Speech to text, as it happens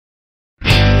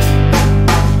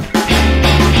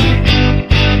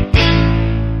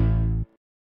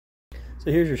So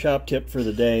here's your shop tip for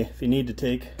the day. If you need to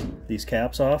take these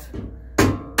caps off,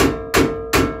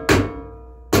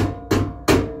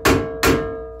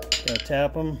 gotta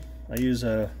tap them. I use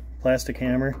a plastic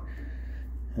hammer,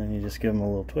 and you just give them a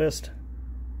little twist,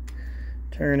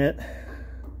 turn it,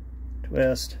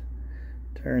 twist,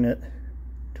 turn it,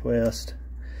 twist,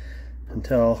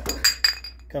 until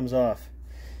it comes off.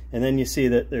 And then you see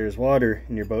that there's water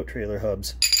in your boat trailer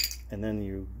hubs, and then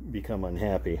you become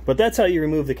unhappy. But that's how you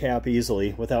remove the cap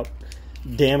easily without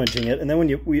damaging it. And then when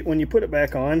you put it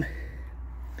back on,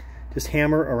 just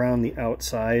hammer around the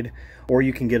outside, or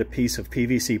you can get a piece of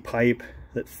PVC pipe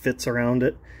that fits around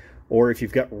it, or if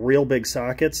you've got real big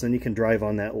sockets, then you can drive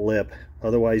on that lip.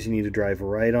 Otherwise you need to drive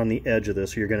right on the edge of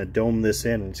this, or you're going to dome this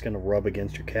in and it's going to rub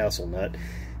against your castle nut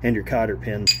and your cotter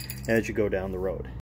pin as you go down the road.